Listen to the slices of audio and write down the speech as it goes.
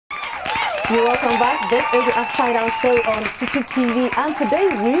You're welcome back. This is the Upside Down Show on Citi TV, and today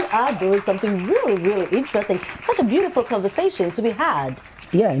we are doing something really interesting. Such a beautiful conversation to be had.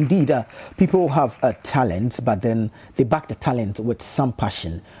 Yeah, indeed. People have a talent, but then they back the talent with some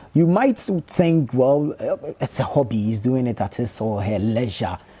passion. You might think, well, it's a hobby. He's doing it at his or her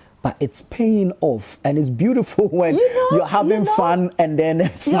leisure. But it's paying off, and it's beautiful when you're having fun and then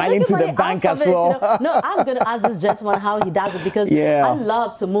smiling to the bank as well. No, I'm going to ask this gentleman how he does it, because I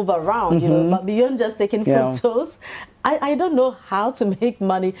love to move around, you know, but beyond just taking photos, I don't know how to make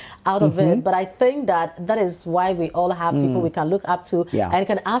money out of it, but I think that is why we all have people we can look up to and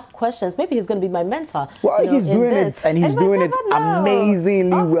can ask questions. Maybe he's going to be my mentor. Well, he's doing it, and he's doing it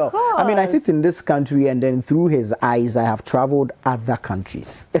amazingly well. I mean, I sit in this country, and then through his eyes, I have traveled other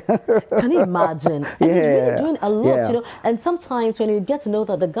countries. Can you imagine? And he's really doing a lot, you know. And sometimes when you get to know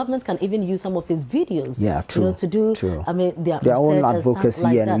that the government can even use some of his videos, you know, to do, I mean, their own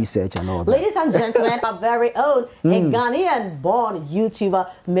advocacy and research and all that. Ladies and gentlemen, our very own Ghanaian-born YouTuber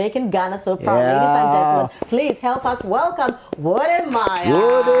making Ghana so proud. Ladies and gentlemen, please help us welcome Wode Maya.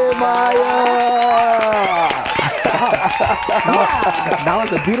 Wode Maya! That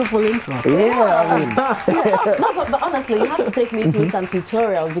was a beautiful intro. Yeah, I mean. No, but honestly, you have to take me through some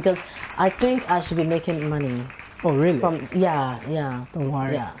tutorials, because I think I should be making money. Oh, really? Yeah. Don't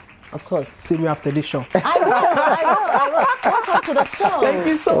worry. Yeah. Of course. See me after this show. I will. Welcome to the show. Thank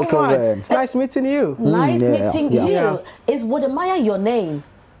you so much. It's nice meeting you. Nice meeting you. Is Wode Maya your name?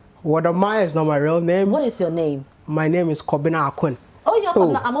 Wode Maya is not my real name. What is your name? My name is Kobina Akun. Oh, you're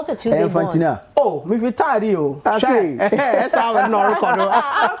Kobina. I'm also a Tuesday born. Oh, me retired you. I see. That's how I know record.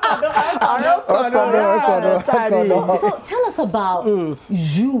 So tell us about you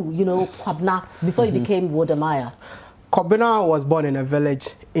know, Kwabna, before you became Wode Maya. Kobina was born in a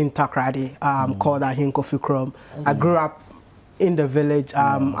village in Takrady called Ahinkofi Krom. I grew up in the village.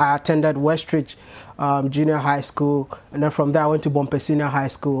 I attended Westridge Junior High School, and then from there I went to Bompe Senior High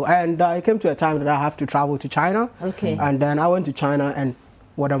School. And it came to a time that I have to travel to China. Okay. And then I went to China, and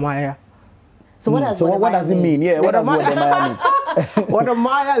Wode Maya. So what does it mean? Yeah, what does Wode Maya mean? Wode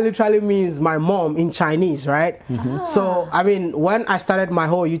Maya literally means my mom in Chinese, right? So, I mean, when I started my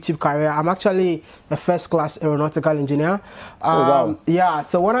whole YouTube career, I'm actually a first-class aeronautical engineer. Yeah,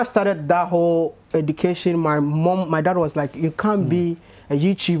 so when I started that whole education, my dad was like, you can't be a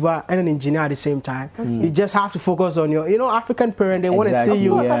YouTuber and an engineer at the same time. You just have to focus on your, you know, African parent, they want to see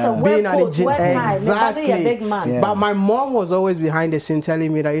you being an engineer. Exactly. But my mom was always behind the scene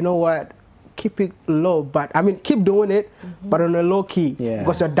telling me that, you know what, keep it low, but I mean, keep doing it, but on a low key,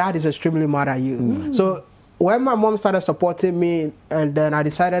 because your dad is extremely mad at you. So when my mom started supporting me, and then I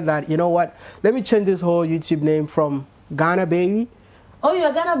decided that, you know what, let me change this whole YouTube name from Ghana Baby. Oh,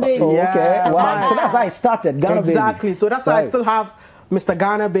 you're Ghana Baby. Oh, okay. Wow. So that's how I started, Ghana Baby. Exactly. So that's why I still have Mr.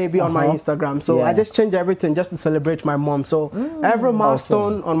 Ghana Baby on my Instagram. So I just changed everything just to celebrate my mom. So every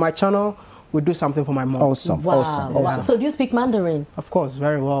milestone on my channel, we do something for my mom. Awesome. Wow. So do you speak Mandarin? Of course,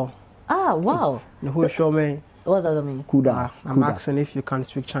 very well. Ah, wow. Who show me? What does that mean? I'm asking if you can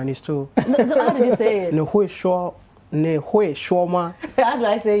speak Chinese too. No, how did you say it? How do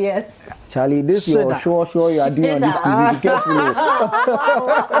I say yes? Charlie, this is your show you are doing on this TV. Be careful.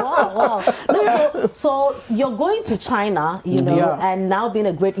 Wow. No, so you're going to China, you know, and now being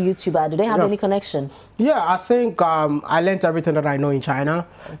a great YouTuber. Do they have any connection? Yeah, I think I learned everything that I know in China.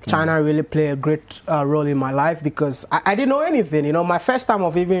 China really played a great role in my life, because I didn't know anything. You know, my first time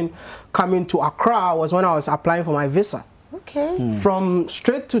of even coming to Accra was when I was applying for my visa. Okay. From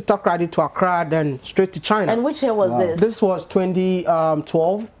straight to Takrady to Accra, then straight to China. And which year was this? This was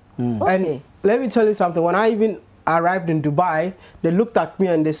 2012. And let me tell you something. When I even arrived in Dubai, they looked at me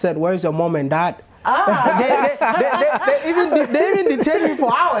and they said, "Where's your mom and dad?" They even detained me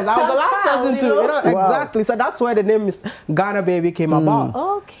for hours. I was the last person to, you know, exactly. So that's where the name is Ghana Baby came about.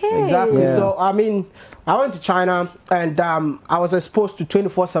 Okay. Exactly. So, I mean, I went to China, and I was exposed to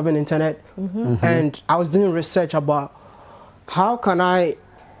 24/7 internet, and I was doing research about how can I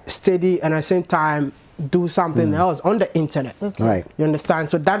study and at the same time do something else on the internet. Right. You understand?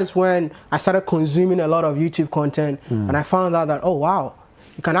 So that is when I started consuming a lot of YouTube content, and I found out that, oh wow,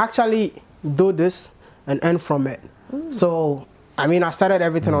 you can actually do this and earn from it. So I mean, I started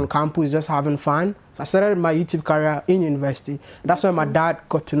everything on campus, just having fun. So I started my YouTube career in university. That's when my dad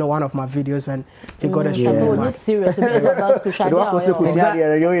got to know one of my videos, and he got a show. Oh, serious.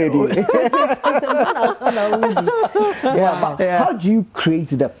 How do you create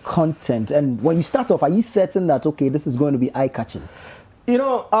the content? And when you start off, are you certain that, okay, this is going to be eye-catching? You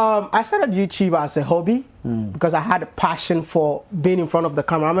know, I started YouTube as a hobby because I had a passion for being in front of the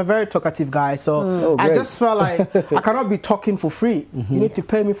camera. I'm a very talkative guy, so I just felt like I cannot be talking for free. You need to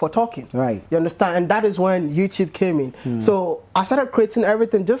pay me for talking. Right. You understand? And that is when YouTube came in. So I started creating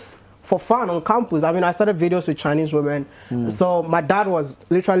everything just for fun on campus. I mean, I started videos with Chinese women. So my dad was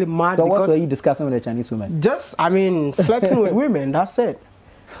literally mad. So what were you discussing with the Chinese women? Just, I mean, flirting with women. That's it.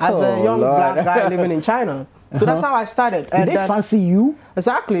 As a young black guy living in China. So that's how I started. Did they fancy you?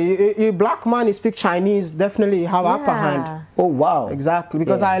 Exactly. You black man, you speak Chinese, definitely have upper hand. Oh, wow. Exactly.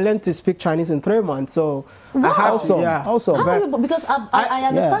 Because I learned to speak Chinese in 3 months. So I had to, Also, because I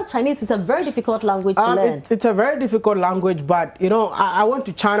understand Chinese is a very difficult language to learn. It's a very difficult language, but, you know, I went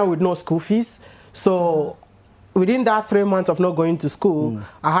to China with no school fees. So within that 3 months of not going to school,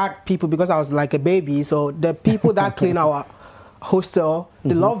 I had people, because I was like a baby, so the people that clean our hostel,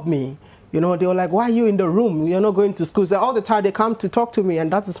 they loved me. You know, they were like, why are you in the room? You're not going to school. So all the time they come to talk to me,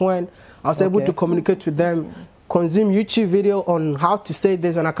 and that is when I was able to communicate with them, consume YouTube video on how to say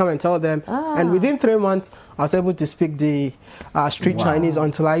this, and I come and tell them. And within 3 months, I was able to speak the street Chinese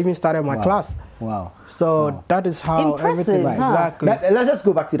until I even started my class. Wow. So that is how everything, exactly. Let's just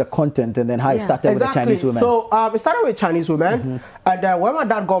go back to the content and then how it started with the Chinese women. So it started with Chinese women. And when my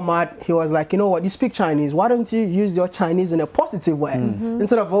dad got mad, he was like, you know what, you speak Chinese. Why don't you use your Chinese in a positive way?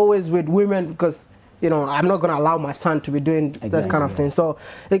 Instead of always with women, because, you know, I'm not going to allow my son to be doing this kind of thing. So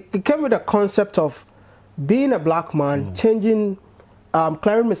it came with the concept of being a black man, changing,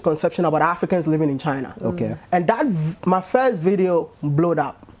 clearing misconception about Africans living in China. Okay. And that, my first video blowed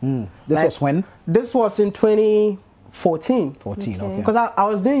up. This was when? This was in 2014. 14, okay. Because I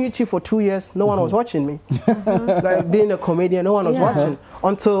was doing YouTube for 2 years, no one was watching me. Like being a comedian, no one was watching.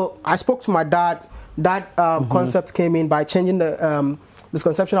 Until I spoke to my dad, that concept came in by changing the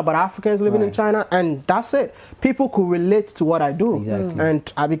misconception about Africans living in China, and that's it. People could relate to what I do.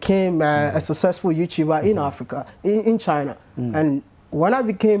 And I became a successful YouTuber in Africa, in China. And when I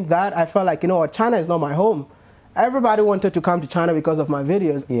became that, I felt like, you know what, China is not my home. Everybody wanted to come to China because of my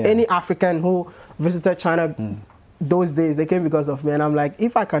videos. Any African who visited China those days, they came because of me. And I'm like,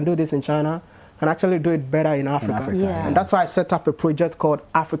 if I can do this in China, I can actually do it better in Africa. And that's why I set up a project called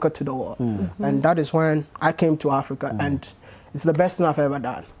Africa to the World. And that is when I came to Africa. And it's the best thing I've ever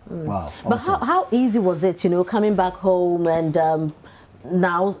done. Wow. But how easy was it, you know, coming back home and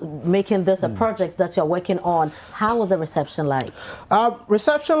now making this a project that you're working on? How was the reception like?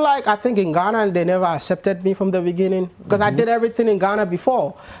 I think in Ghana, they never accepted me from the beginning because I did everything in Ghana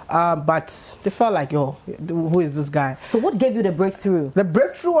before. But they felt like, yo, who is this guy? So what gave you the breakthrough? The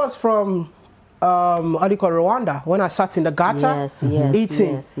breakthrough was from what do you call Rwanda, when I sat in the gutter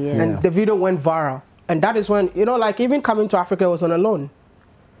eating, and the video went viral. And that is when, you know, like even coming to Africa, I was on a loan.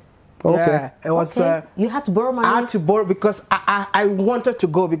 Yeah, it was. You had to borrow money? I had to borrow because I wanted to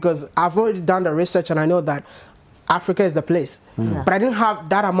go because I've already done the research and I know that Africa is the place. But I didn't have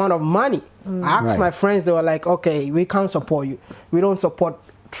that amount of money. I asked my friends, they were like, okay, we can't support you. We don't support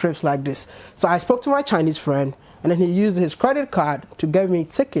trips like this. So I spoke to my Chinese friend and then he used his credit card to get me a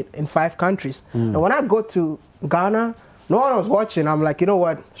ticket in 5 countries. And when I go to Ghana, no one was watching. I'm like, you know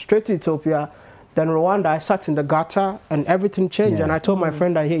what, straight to Ethiopia. Then Rwanda, I sat in the gutter and everything changed. And I told my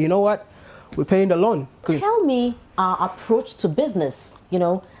friend that, hey, you know what? We're paying the loan. Tell me our approach to business, you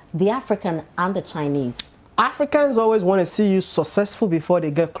know, the African and the Chinese. Africans always want to see you successful before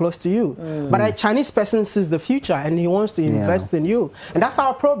they get close to you. But a Chinese person sees the future and he wants to invest in you. And that's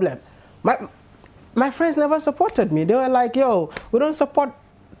our problem. My friends never supported me. They were like, yo, we don't support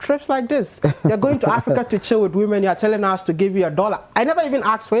trips like this. You're going to Africa to chill with women. You're telling us to give you $1. I never even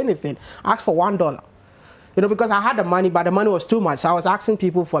asked for anything. I asked for $1. You know, because I had the money, but the money was too much. So I was asking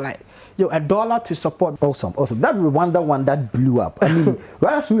people for like, yo, $1 to support. Awesome. That Rwanda one that blew up. I mean,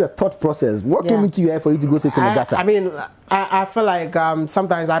 right through your thought process, what came into your head for you to go sit in the gutter? I mean, I feel like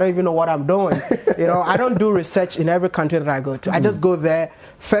sometimes I don't even know what I'm doing. You know, I don't do research in every country that I go to. I just go there,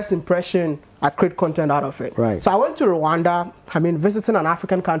 first impression, I create content out of it. Right. So I went to Rwanda, I mean, visiting an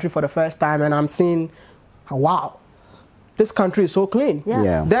African country for the first time, and I'm seeing, wow, this country is so clean.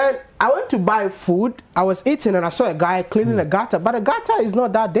 Then I went to buy food. I was eating and I saw a guy cleaning a gutter, but the gutter is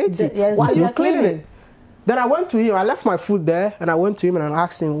not that dirty. Why are you cleaning it? Then I went to him, I left my food there, and I went to him and I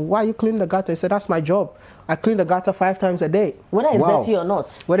asked him, why are you cleaning the gutter? He said, that's my job. I clean the gutter 5 times a day. Whether it's dirty or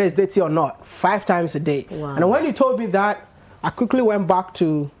not? Whether it's dirty or not, 5 times a day. And when he told me that, I quickly went back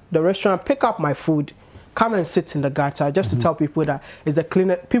to the restaurant, pick up my food, come and sit in the gutter just to tell people that it's the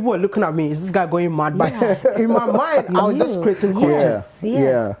cleaner. People were looking at me, is this guy going mad? But in my mind, I was just creating content.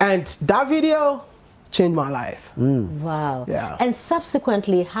 And that video changed my life. Wow. And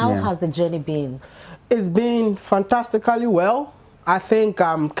subsequently, how has the journey been? It's been fantastically well. I think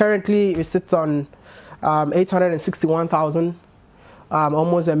currently it sits on 861,000,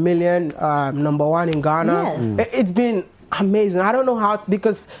 almost 1 million, #1 in Ghana. Yes. It's been amazing. I don't know how,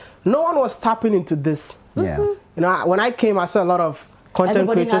 because no one was tapping into this. Yeah. You know, when I came, I saw a lot of content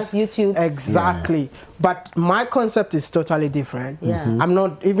Everybody creators. has YouTube. Exactly. Yeah. But my concept is totally different. Yeah. I'm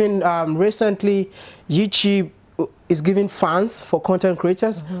not even recently YouTube is giving funds for content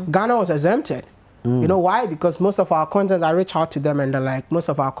creators. Ghana was exempted. You know why? Because most of our content, I reach out to them and they're like, most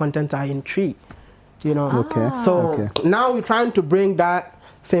of our content are in tree. You know. Okay. So now we're trying to bring that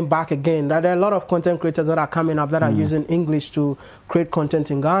thing back again. That there are a lot of content creators that are coming up that are using English to create content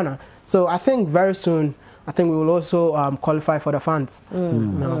in Ghana. So I think very soon, I think we will also qualify for the funds.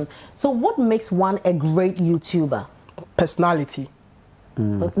 So what makes one a great YouTuber? Personality.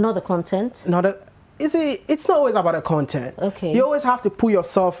 Not the content? Not a, it's not always about the content. Okay. You always have to put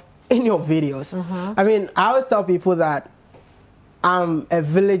yourself in your videos. I mean, I always tell people that I'm a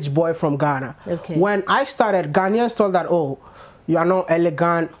village boy from Ghana. Okay. When I started, Ghanaians thought that, oh, you are not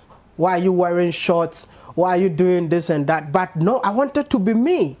elegant. Why are you wearing shorts? Why are you doing this and that? But no, I wanted to be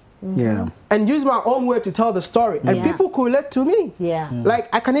me. Yeah. And use my own way to tell the story. And people could relate to me. Yeah. Like,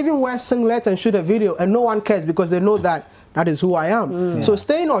 I can even wear singlets and shoot a video and no one cares because they know that that is who I am. So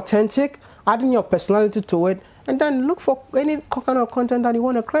staying authentic, adding your personality to it, and then look for any kind of content that you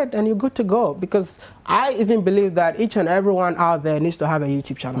want to create and you're good to go. Because I even believe that each and everyone out there needs to have a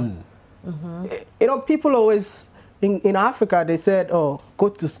YouTube channel. You know, people always, in Africa, they said, oh, go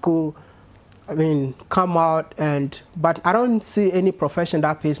to school, I mean, come out, but I don't see any profession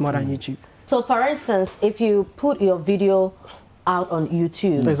that pays more than YouTube. So for instance, if you put your video out on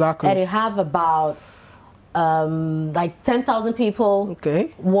YouTube, and you have about like 10,000 people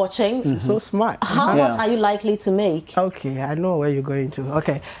watching. So smart. How much are you likely to make? Okay, I know where you're going to.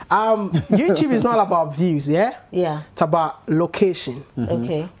 Okay, YouTube is not about views, yeah? Yeah. It's about location.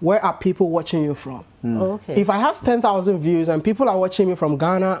 Okay. Where are people watching you from? Okay. If I have 10,000 views and people are watching me from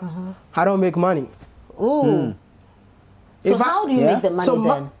Ghana, I don't make money. Ooh. So how do you make the money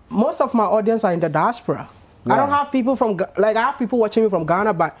then? Most of my audience are in the diaspora. I don't have people from, like, I have people watching me from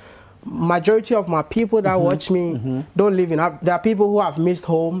Ghana, but majority of my people that watch me don't live in Africa. There are people who have missed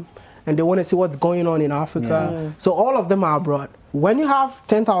home and they want to see what's going on in Africa. So all of them are abroad. When you have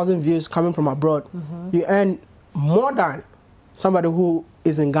 10,000 views coming from abroad, you earn more than somebody who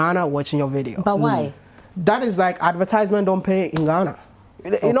is in Ghana watching your video. But why? That is like advertisement don't pay in Ghana.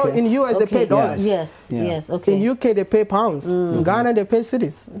 You know, in US they pay dollars. Yes, yes, okay. In UK they pay pounds. In Ghana they pay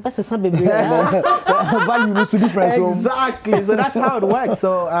cities. That's a big value is different. Exactly. So that's how it works.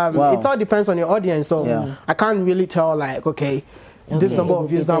 So it all depends on your audience. So I can't really tell, like, okay, this number of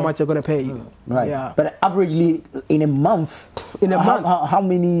views, how much you're gonna pay you. Right. Yeah. But averagely in a month, how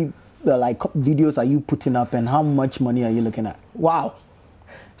many like videos are you putting up, and how much money are you looking at? Wow.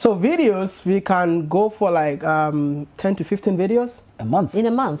 So videos, we can go for like 10 to 15 videos. A month? In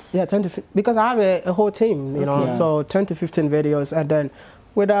a month? Yeah, 10 to 15, because I have a whole team, you know, so 10 to 15 videos, and then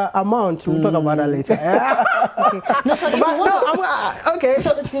with the amount, we'll talk about that later.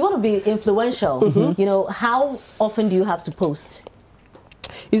 So if you want to be influential, you know, how often do you have to post?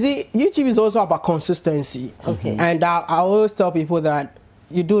 You see, YouTube is also about consistency. Okay. And I always tell people that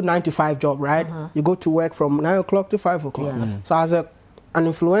you do 9 to 5 job, right? You go to work from 9 o'clock to 5 o'clock. So as an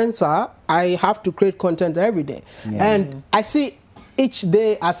influencer, I have to create content every day. And I see each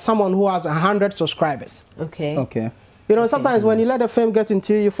day as someone who has 100 subscribers. Okay. Okay. You know, sometimes when you let the fame get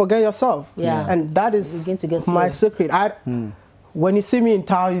into you, you forget yourself. Yeah. And that is my secret. When you see me in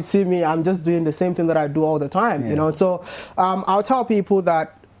town, you see me, I'm just doing the same thing that I do all the time, you know. So I'll tell people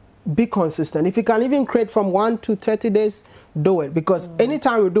that be consistent. If you can even create from 1 to 30 days, do it. Because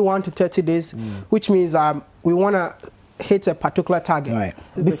anytime we do 1 to 30 days, which means we want to hit a particular target. Right.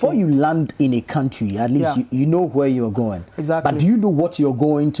 Before you land in a country, at least you know where you're going. Exactly. But do you know what you're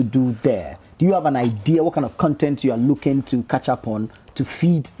going to do there? Do you have an idea what kind of content you are looking to catch up on to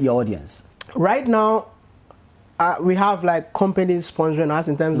feed your audience? Right now, we have like companies sponsoring us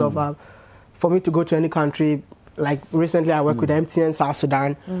in terms of for me to go to any country. Like recently I worked with MTN South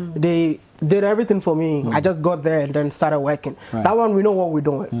Sudan. They did everything for me. I just got there and then started working. That one, we know what we're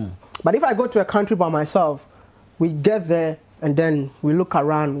doing. But if I go to a country by myself, we get there and then we look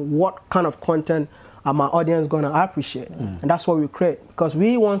around what kind of content are my audience going to appreciate. And that's what we create, because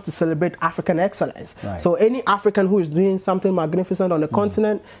we want to celebrate African excellence. So any African who is doing something magnificent on the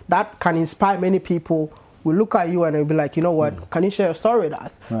continent that can inspire many people will look at you and they'll be like, you know what, can you share your story with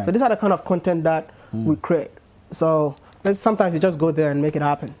us? So these are the kind of content that we create. So sometimes you just go there and make it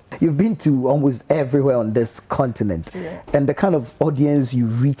happen. You've been to almost everywhere on this continent, and the kind of audience you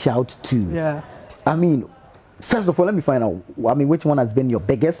reach out to. Yeah. I mean, first of all, let me find out, I mean, which one has been your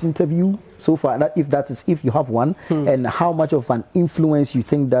biggest interview so far, if you have one, and how much of an influence you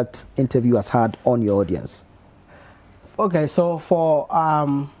think that interview has had on your audience? Okay, so for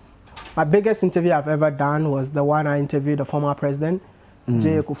my biggest interview I've ever done was the one I interviewed the former president,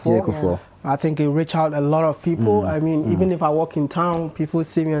 J. Kufuor. I think it reached out a lot of people. I mean, even if I walk in town, people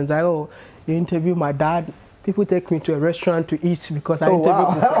see me and say, oh, you interview my dad. People take me to a restaurant to eat because I interviewed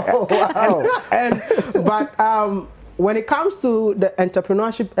Kufuor. But when it comes to the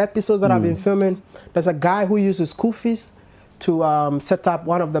entrepreneurship episodes that I've been filming, there's a guy who uses school fees to set up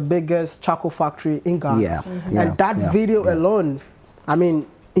one of the biggest charcoal factory in Ghana. And that video alone, I mean,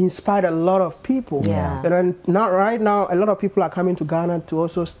 inspired a lot of people. And now, right now, a lot of people are coming to Ghana to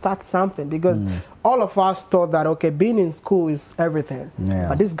also start something, because all of us thought that, okay, being in school is everything.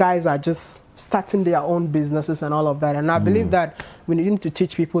 But these guys are just starting their own businesses and all of that. And I believe that we need to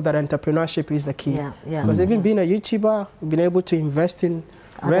teach people that entrepreneurship is the key. Because even being a YouTuber, being able to invest in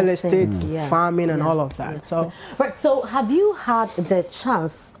real estate, farming, and all of that. So, so have you had the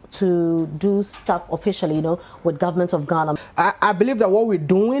chance to do stuff officially, you know, with government of Ghana? I believe that what we're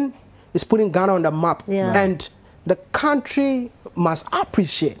doing is putting Ghana on the map, and the country must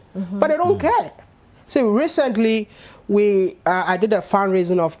appreciate, but they don't care. See, recently I did a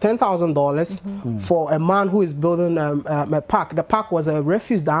fundraising of $10,000 for a man who is building a park. The park was a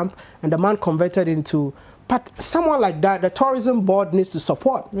refuse dump, and the man converted into. But someone like that, the tourism board needs to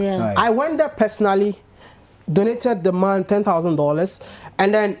support. I went there personally, donated the man $10,000,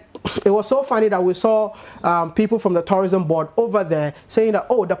 and then it was so funny that we saw people from the tourism board over there saying that,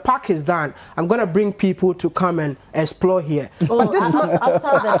 oh, the park is done, I'm going to bring people to come and explore here. But this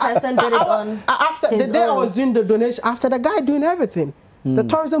after the person did it on after the day I was doing the donation, after the guy doing everything, the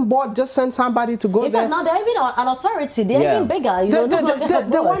tourism board just sent somebody to go there. Now they're even an authority. They're even bigger.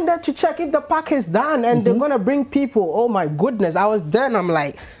 They went there to check if the park is done, and they're going to bring people. Oh my goodness. I was there and I'm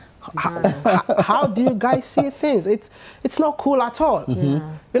like, how do you guys see things? It's not cool at all. You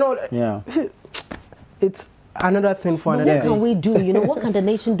know, it's another thing for another day. What can we do? You know, what can the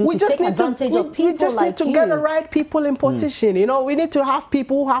nation do to take advantage of people like you? We just need to get the right people in position. You know, we need to have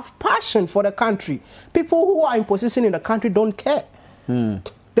people who have passion for the country. People who are in position in the country don't care.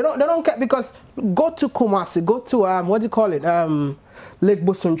 They don't care, because go to Kumasi, go to what do you call it, Lake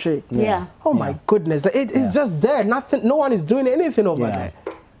Bosunche. Oh my goodness, it's just there. Nothing. No one is doing anything over there.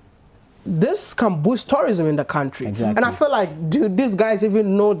 This can boost tourism in the country. And I feel like, do these guys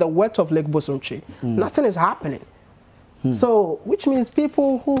even know the worth of Lake Bosunche? Nothing is happening. So, which means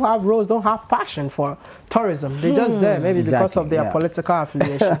people who have roles don't have passion for tourism. They're just there, maybe because of their political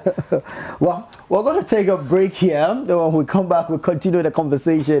affiliation. Well, we're going to take a break here. When we come back, we'll continue the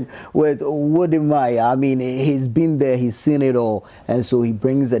conversation with Wode Maya. I mean, he's been there, he's seen it all, and so he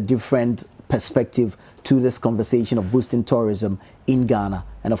brings a different perspective to this conversation of boosting tourism in Ghana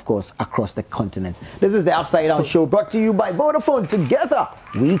and, of course, across the continent. This is the Upside Down Show, brought to you by Vodafone. Together,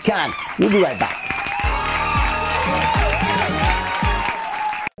 we can. We'll be right back.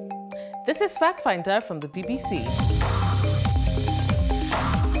 This is Fact Finder from the BBC.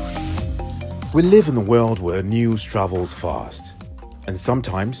 We live in a world where news travels fast, and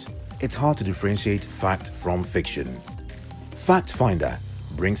sometimes it's hard to differentiate fact from fiction. Fact Finder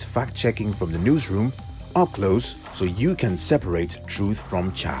brings fact-checking from the newsroom up close so you can separate truth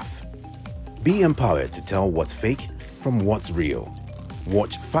from chaff. Be empowered to tell what's fake from what's real.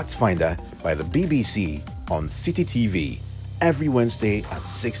 Watch Fact Finder by the BBC on Citi TV every Wednesday at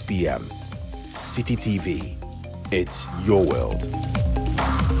 6 p.m. Citi TV. It's your world.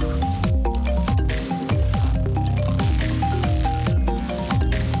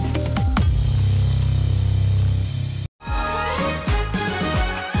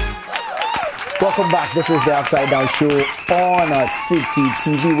 Welcome back. This is the Upside Down Show on Citi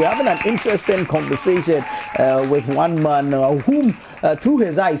TV. We're having an interesting conversation with one man whom, through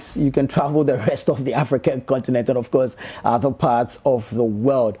his eyes, you can travel the rest of the African continent and, of course, other parts of the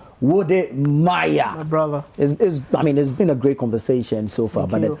world. Wode Maya. My brother. I mean, it's been a great conversation so far,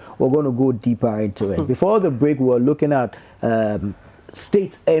 but then we're going to go deeper into it. Before the break, we were looking at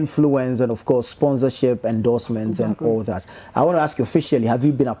state influence and, of course, sponsorship, endorsements, and all that. I want to ask you officially, have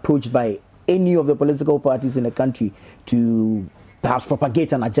you been approached by any of the political parties in the country to perhaps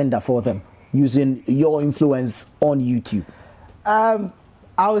propagate an agenda for them using your influence on YouTube? I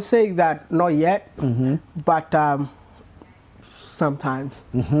would say that not yet, but sometimes.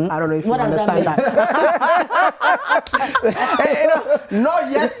 I don't know if you understand that.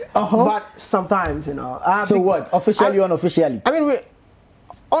 Not yet, but sometimes, you know. So what? Officially or unofficially? I mean,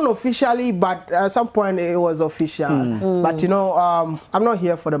 unofficially, but at some point it was official. But you know, I'm not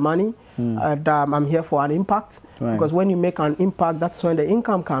here for the money, and I'm here for an impact. Because when you make an impact, that's when the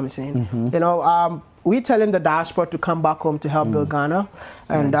income comes in. You know, we telling the diaspora to come back home to help build Ghana,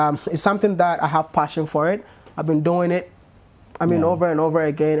 and it's something that I have passion for it. I've been doing it, I mean, over and over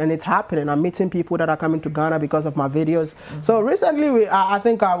again, and it's happening. I'm meeting people that are coming to Ghana because of my videos. So recently, I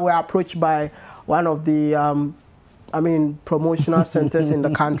think we were approached by one of the promotional centers in the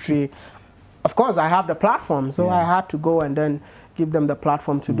country. Of course, I have the platform, so I had to go and then give them the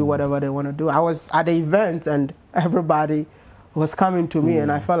platform to do whatever they want to do. I was at the event and everybody was coming to me, and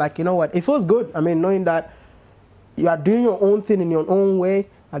I felt like, you know what, it feels good. I mean, knowing that you are doing your own thing in your own way,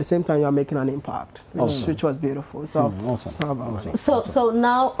 at the same time you are making an impact, which was beautiful. So, so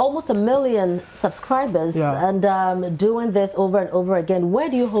now almost 1 million subscribers, and doing this over and over again. Where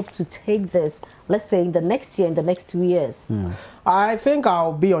do you hope to take this, let's say in the next year, in the next 2 years? I think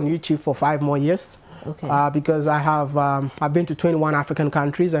I'll be on YouTube for 5 more years. Because I have I've been to 21 African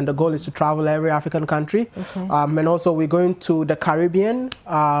countries, and the goal is to travel every African country. And also we're going to the Caribbean,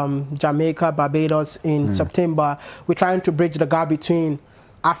 Jamaica, Barbados in September. We're trying to bridge the gap between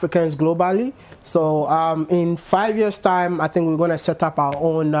Africans globally. So in 5 years' time, I think we're going to set up our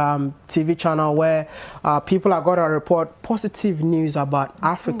own TV channel where people are going to report positive news about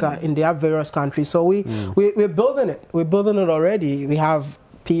Africa in their various countries. So we're building it. We're building it already. We have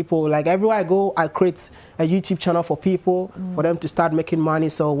people, like everywhere I go, I create a YouTube channel for people, for them to start making money.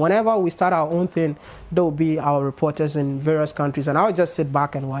 So whenever we start our own thing, there will be our reporters in various countries, and I'll just sit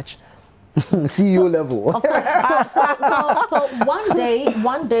back and watch. CEO level. So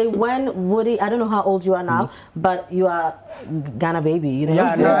one day when Wode, I don't know how old you are now, but you are Ghana baby, you know?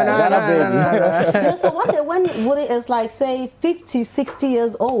 Ghana baby. So one day when Wode is like, say, 50, 60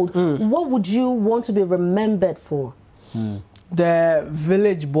 years old, what would you want to be remembered for? The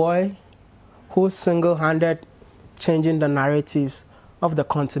village boy who's single-handed changing the narratives of the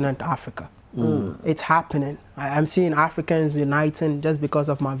continent Africa. It's happening. I'm seeing Africans uniting just because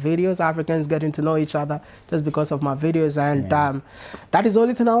of my videos, Africans getting to know each other just because of my videos, and that is the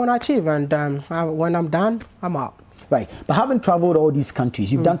only thing I want to achieve, and when I'm done, I'm out. Right, but having traveled all these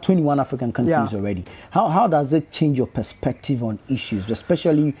countries, you've done 21 African countries already. How does it change your perspective on issues,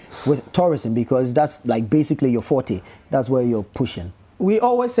 especially with tourism, because that's like basically your forte, that's where you're pushing? We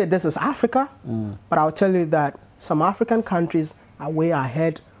always say this is Africa, but I'll tell you that some African countries are way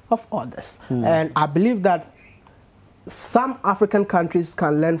ahead of others. And I believe that some African countries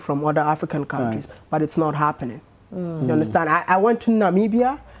can learn from other African countries, but it's not happening. You understand? I went to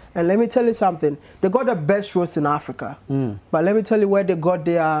Namibia, and let me tell you something. They got the best roads in Africa. But let me tell you where they got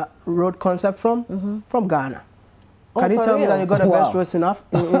their road concept from. From Ghana. Can you tell me that you got the best roads in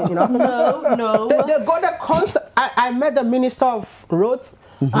Africa? No. They got the concept. I met the Minister of Roads.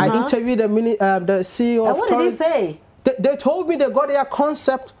 I interviewed the CEO of what did he say? They told me they got their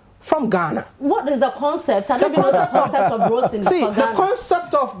concept from Ghana. What is the concept? I don't know the concept of roads in Ghana. The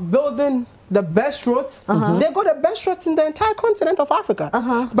concept of building the best roads, they got the best roads in the entire continent of Africa.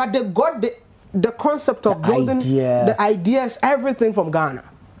 But they got the concept of building the ideas, everything from Ghana.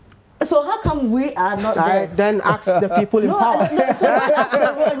 So how come we are not there? Then ask the people in power. Ask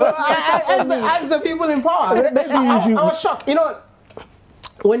the people in power. I was shocked. You know,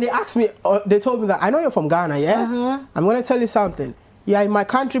 when they asked me, they told me that, I know you're from Ghana, yeah? I'm going to tell you something. Yeah, in my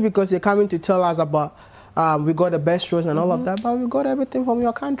country, because you're coming to tell us about we got the best roads and all of that, but we got everything from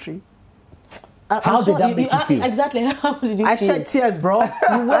your country. How did that make you feel? Exactly, how did you feel? I shed tears, bro.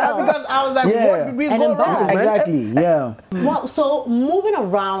 Because I was like, what did we go wrong? Exactly, Well, so moving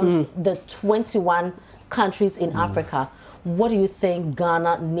around the 21 countries in Africa, what do you think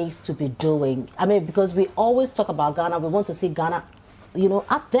Ghana needs to be doing? I mean, because we always talk about Ghana, we want to see Ghana, you know,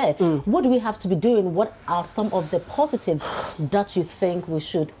 up there. What do we have to be doing? What are some of the positives that you think we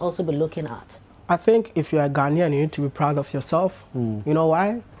should also be looking at? I think if you're a Ghanaian, you need to be proud of yourself. You know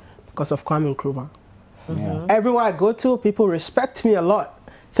why? Because of Kwame Nkrumah. Everywhere I go to, people respect me a lot,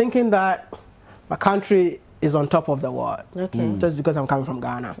 thinking that my country is on top of the world, just because I'm coming from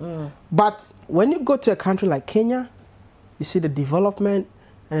Ghana. But when you go to a country like Kenya, you see the development,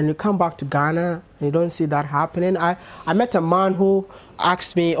 and then you come back to Ghana, and you don't see that happening. I met a man who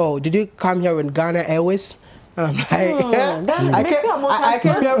asked me, oh, did you come here with Ghana Airways? And I'm like, I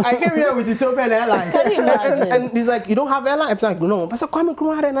came here with Ethiopian Airlines. And he's like, you don't have airlines? I'm like, no. But Kwame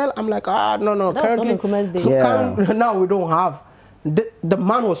Nkrumah had an airline. I'm like, no. Currently, now we don't have. The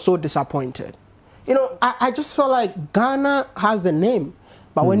man was so disappointed. You know, I just felt like Ghana has the name.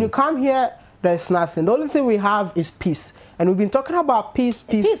 But when you come here, there's nothing. The only thing we have is peace. And we've been talking about peace.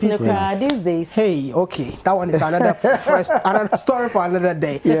 These days. Hey, okay, that one is another another story for another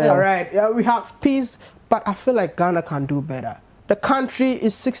day. Yeah. All right, we have peace, but I feel like Ghana can do better. The country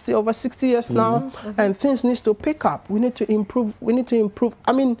is over 60 years now, and things need to pick up. We need to improve. We need to improve.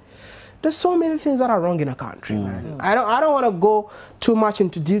 I mean, there's so many things that are wrong in the country, man. I don't want to go too much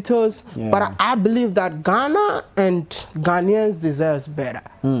into details, but I believe that Ghana and Ghanaians deserve better.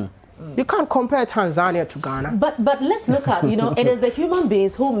 You can't compare Tanzania to Ghana. But let's look at, you know, it is the human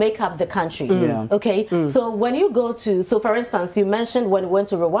beings who make up the country. Okay? So when you go to, so for instance, you mentioned when you went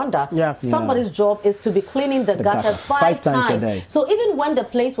to Rwanda, somebody's job is to be cleaning the gutters 5 times a day. So even when the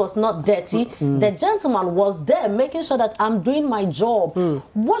place was not dirty, the gentleman was there making sure that I'm doing my job.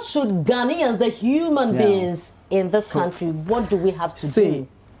 What should Ghanaians, the human beings in this country, what do we have to do?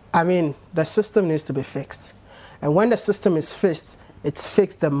 I mean, the system needs to be fixed. And when the system is fixed, it's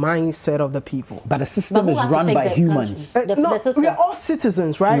fixed the mindset of the people. But the system is run by humans. We are all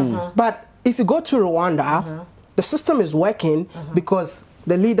citizens, right? But if you go to Rwanda, the system is working because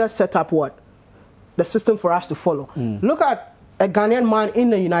the leaders set up what? The system for us to follow. Look at a Ghanaian man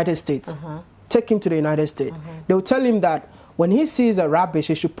in the United States. Take him to the United States. They will tell him that when he sees a rubbish,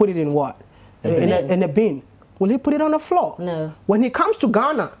 he should put it in what? In a bin. Will he put it on the floor? No. When he comes to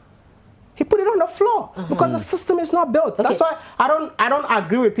Ghana, he put it on the floor because the system is not built. That's why I don't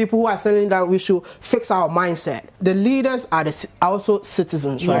agree with people who are saying that we should fix our mindset. The leaders are also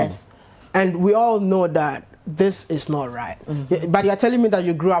citizens, right? And we all know that this is not right. But you're telling me that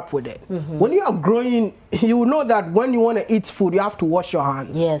you grew up with it. When you are growing, you know that when you want to eat food, you have to wash your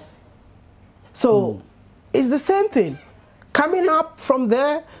hands. Yes. So it's the same thing. Coming up from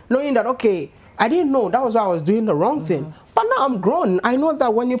there, knowing that, okay, I didn't know, that was why I was doing the wrong thing. But now I'm grown. I know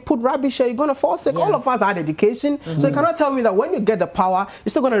that when you put rubbish here, you're going to fall sick. All of us had education. So you cannot tell me that when you get the power, you're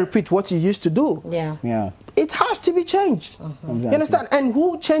still going to repeat what you used to do. It has to be changed. You understand? And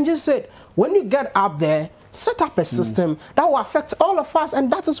who changes it? When you get up there, set up a system that will affect all of us.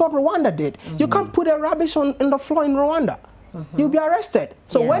 And that is what Rwanda did. You can't put a rubbish on the floor in Rwanda. You'll be arrested.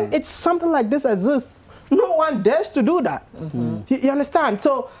 So when it's something like this exists, no one dares to do that. You understand?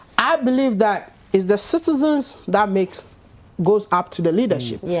 So I believe that it's the citizens that goes up to the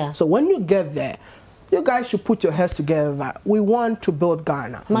leadership. So when you get there, you guys should put your heads together that we want to build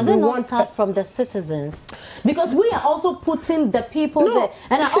Ghana. Must it not start from the citizens? Because we are also putting the people there.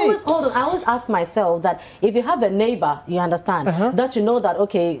 And I always ask myself that if you have a neighbor, you understand, that you know that,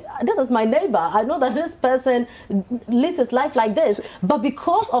 okay, this is my neighbor. I know that this person lives his life like this. But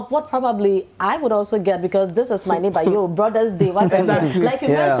because of what probably I would also get, because this is my neighbor, yo, brothers, they want like you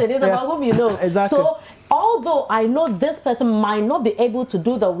mentioned, it's about whom you know. So although I know this person might not be able to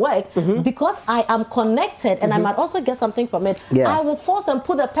do the work, because I am connected and I might also get something from it, I will force and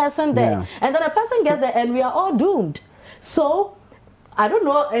put the person there. And then the person gets there and we are all doomed. So, I don't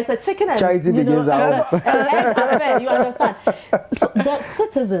know, it's a chicken and charity begins out. You understand? So the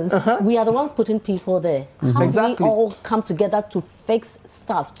citizens, we are the ones putting people there. How do we all come together to fix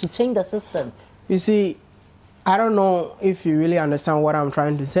stuff, to change the system? You see, I don't know if you really understand what I'm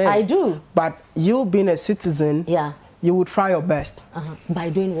trying to say. I do. But you being a citizen, you will try your best. By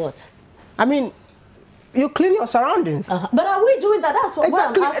doing what? I mean, you clean your surroundings. But are we doing that? That's what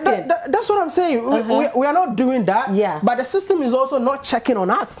I'm asking. That's what I'm saying. We are not doing that. But the system is also not checking on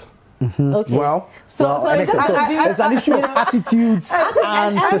us. Okay. Well, it's an issue of attitudes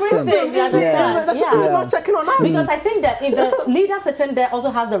and systems. The system is not checking on us. Because I think that if the leader sitting there also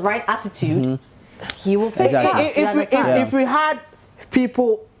has the right attitude, he will fix that. If we had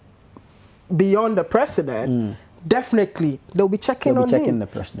people beyond the president, definitely they'll be checking on him. The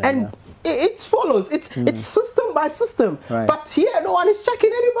president, and it follows. It's system by system. But here, no one is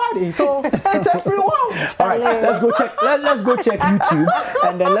checking anybody. So it's everyone. All right, let's go check. Let's go check YouTube,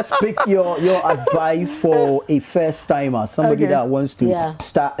 and then let's pick your advice for a first timer, somebody that wants to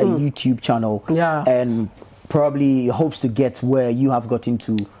start a YouTube channel, and probably hopes to get where you have gotten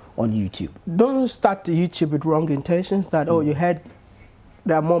to on YouTube. Don't start the YouTube with wrong intentions. That you heard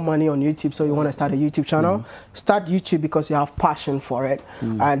there are more money on YouTube, so you want to start a YouTube channel. Start YouTube because you have passion for it.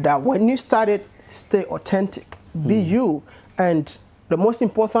 And when you start it, stay authentic. Be you. And the most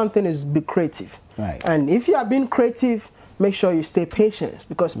important thing is be creative. And if you are being creative, make sure you stay patient,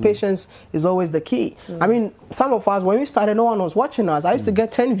 because patience is always the key. I mean, some of us, when we started, no one was watching us. I used to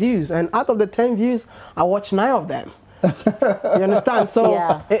get 10 views, and out of the 10 views, I watched 9 of them. You understand?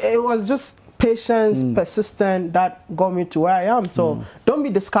 So it was just patience, persistent, that got me to where I am. So don't be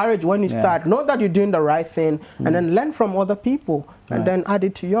discouraged when you start. Know that you're doing the right thing, and then learn from other people, and then add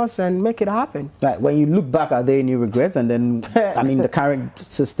it to yours and make it happen. Right. When you look back, are there any regrets? And then, I mean, the current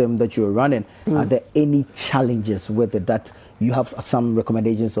system that you're running, are there any challenges with it that you have some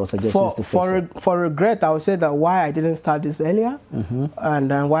recommendations or suggestions to fix it? For regret, I would say that why I didn't start this earlier, and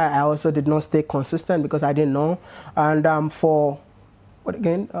then why I also did not stay consistent because I didn't know. And for what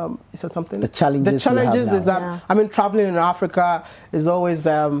again? Is that something? The challenges. The challenges is that I mean, traveling in Africa is always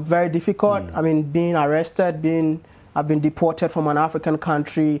very difficult. I mean, being arrested, I've been deported from an African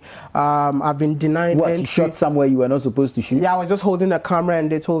country. I've been denied entry. You shot somewhere you were not supposed to shoot? Yeah, I was just holding a camera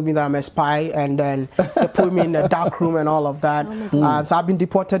and they told me that I'm a spy, and then they put me in a dark room and all of that. So I've been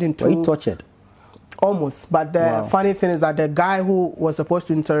deported in 2... Were you tortured? Almost, but the funny thing is that the guy who was supposed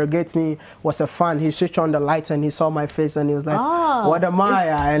to interrogate me was a fan. He switched on the lights and he saw my face and he was like, "What am I?"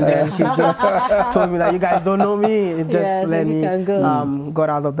 And then he just told me that you guys don't know me. Just let me got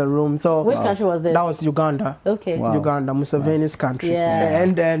out of the room. So which country was this? That was Uganda. Okay, Uganda, Museveni's country.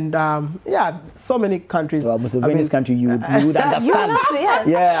 And yeah, so many countries. Well, Museveni's country, you would understand.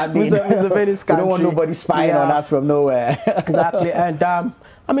 Yeah, I mean, Museveni's country. We don't want nobody spying on us from nowhere. Exactly, and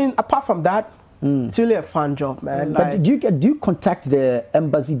I mean, apart from that. It's really a fun job, man. But do you contact the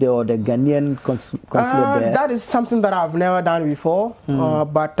embassy there or the Ghanaian consulate there? That is something that I've never done before.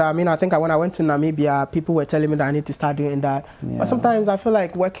 But I mean, I think when I went to Namibia, people were telling me that I need to start doing that. But sometimes I feel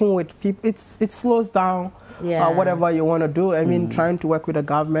like working with people, it slows down. Whatever you want to do. I mean, trying to work with the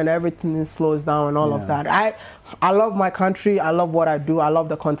government, everything slows down and all of that. I love my country. I love what I do. I love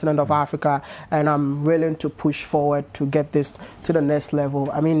the continent of Africa, and I'm willing to push forward to get this to the next level.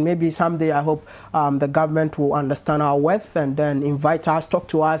 I mean, maybe someday I hope the government will understand our worth and then invite us, talk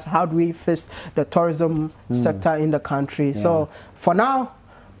to us. How do we fix the tourism sector in the country? So for now,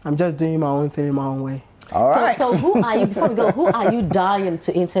 I'm just doing my own thing in my own way. All right. So who are you, before we go, who are you dying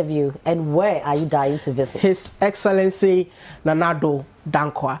to interview and where are you dying to visit? His Excellency Nana-Addo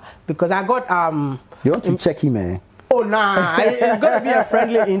Dankwa, because I got You want to check him, eh? Oh nah, it's going to be a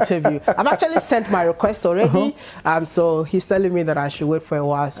friendly interview. I've actually sent my request already. So he's telling me that I should wait for a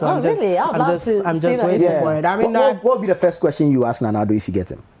while. So I'm just waiting for it. I mean, what would be the first question you ask Nana-Addo if you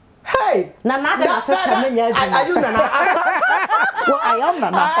get him? Hey, Nana-Addo are you Nana? Well, I am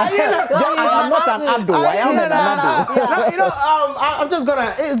Nana. I am not an Addo. I am a Nana-Addo. You know, I'm just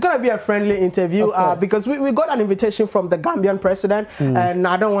it's gonna be a friendly interview because we got an invitation from the Gambian president, and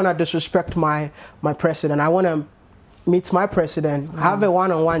I don't want to disrespect my president. I want to meet my president, have a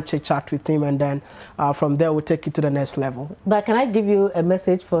one-on-one chit-chat with him, and then from there we'll take it to the next level. But can I give you a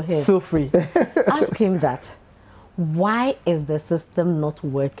message for him? Feel free. Ask him that. Why is the system not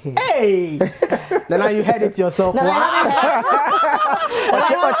working? Hey! Now you heard it yourself. No,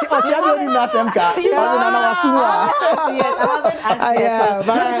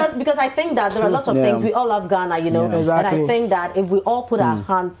 because I think that there are lots of things. We all love Ghana, you know, and I think that if we all put our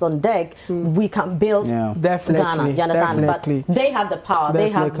hands on deck, we can build Ghana. You understand? But they have the power. They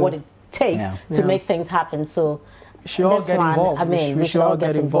have what it takes to make things happen. So we should all get involved. I mean, we should all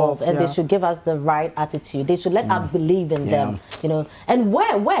get involved, and they should give us the right attitude. They should let us believe in them, you know. And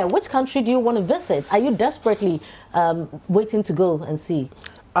which country do you want to visit? Are you desperately waiting to go and see?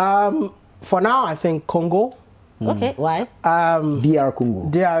 For now, I think Congo. Okay, why? DR Congo.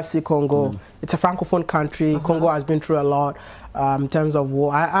 DRC Congo. It's a francophone country. Congo has been through a lot in terms of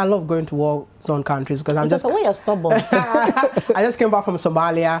war. I love going to war zone countries because I'm just. The way you're stubborn. I just came back from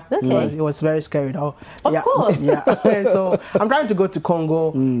Somalia. Okay. It was very scary though. Of course. Yeah. So I'm trying to go to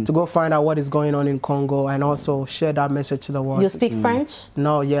Congo to go find out what is going on in Congo and also share that message to the world. You speak French?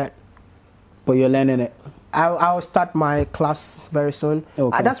 No, yet. But you're learning it. I'll start my class very soon.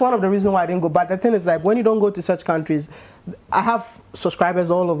 Okay. That's one of the reasons why I didn't go. But the thing is, like, when you don't go to such countries, I have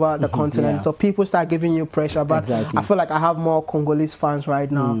subscribers all over the continent, so people start giving you pressure. But I feel like I have more Congolese fans right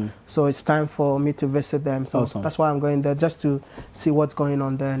now, so it's time for me to visit them. So that's why I'm going there, just to see what's going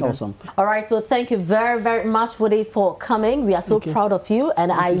on there. Awesome. All right, so thank you very, very much, Wode, for coming. We are so proud of you, and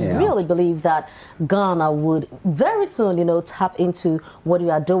I really believe that Ghana would very soon, you know, tap into what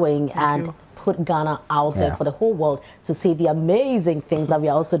you are doing and put Ghana out there for the whole world to see the amazing things that we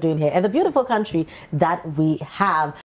are also doing here and the beautiful country that we have.